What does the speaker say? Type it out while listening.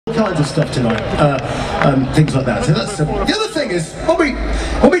kinds of stuff tonight, things like that. So that's the other thing is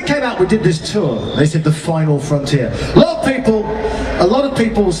when we came out, we did this tour. They said the final frontier. A lot of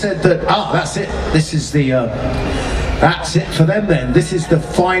people said that that's it. This is the that's it for them then. This is the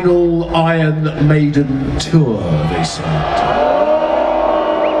final Iron Maiden tour, they said.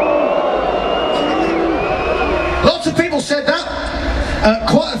 Lots of people said that.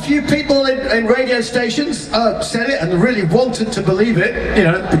 Quite a few people in radio stations said it and really wanted to believe it, you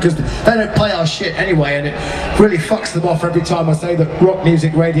know, because they don't play our shit anyway, and it really fucks them off every time I say that rock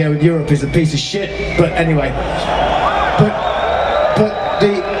music radio in Europe is a piece of shit. But anyway, but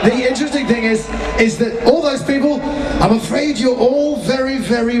the interesting thing is that all those people, I'm afraid you're all very,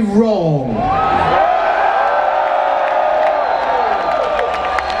 very wrong.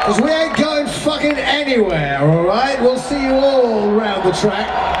 Because we ain't going fucking anywhere, alright? We'll see you all around the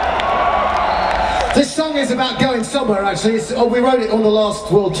track. This song is about going somewhere, actually. We wrote it on the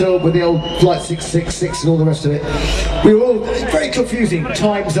last world tour with the old Flight 666 and all the rest of it. We were all very confusing,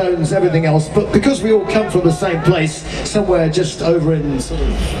 time zones, everything else, but because we all come from the same place, somewhere just over in sort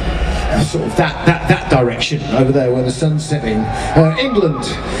of that direction, over there where the sun's setting. England,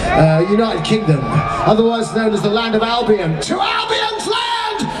 United Kingdom, otherwise known as the land of Albion. To Albion's land!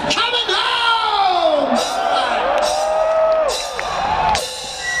 Coming home!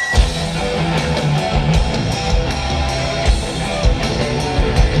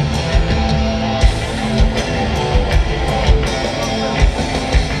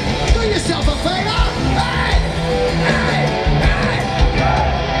 Do yourself a favor! Hey! Hey!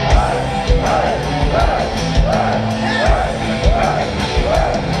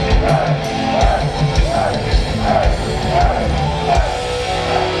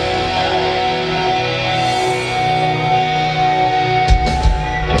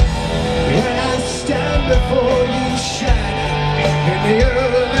 Before you shine in the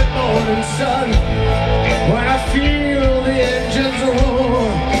early morning sun, when I feel the engines roar,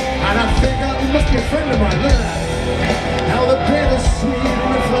 and I think I must be a friend of mine. Look at that. How the bittersweet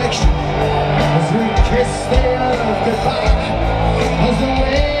reflection as we kiss the earth goodbye, as the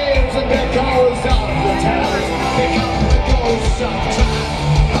waves and the echoes of the towers become the ghosts of time.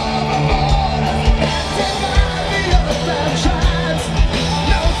 Overboard as the captain by the other franchise.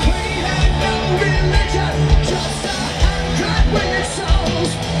 No creed and no religion, just 100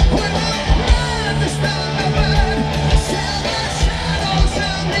 souls. When the blood is found to burn, sell the shadows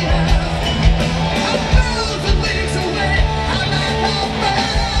on the earth. A thousand leagues away, I'm not no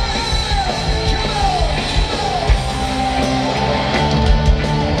bird. Come on,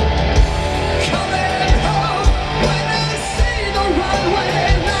 coming home when I see the runway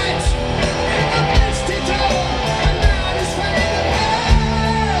lights in the misty dawn, and night is fading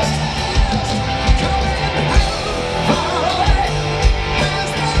past. Coming home far away as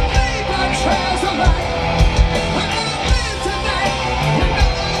the vapor trails away. When I live tonight, we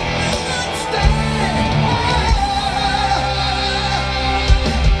know I'll stay.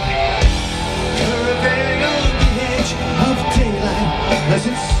 Curving on the edge of daylight as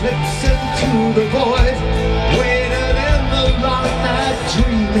it slips into the void, waiting in the long night,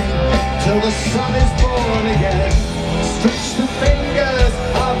 dreaming till the sun is born again. Stretch the fingers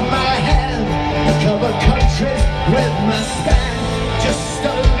of my hand, cover countries with my span. Just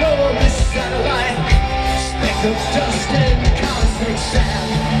a lonely satellite, speck of dust in cosmic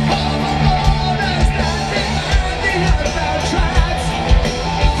sand. All the borders that behind the outbound tribes,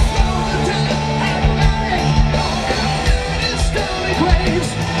 slow the death and night, all down in stony graves.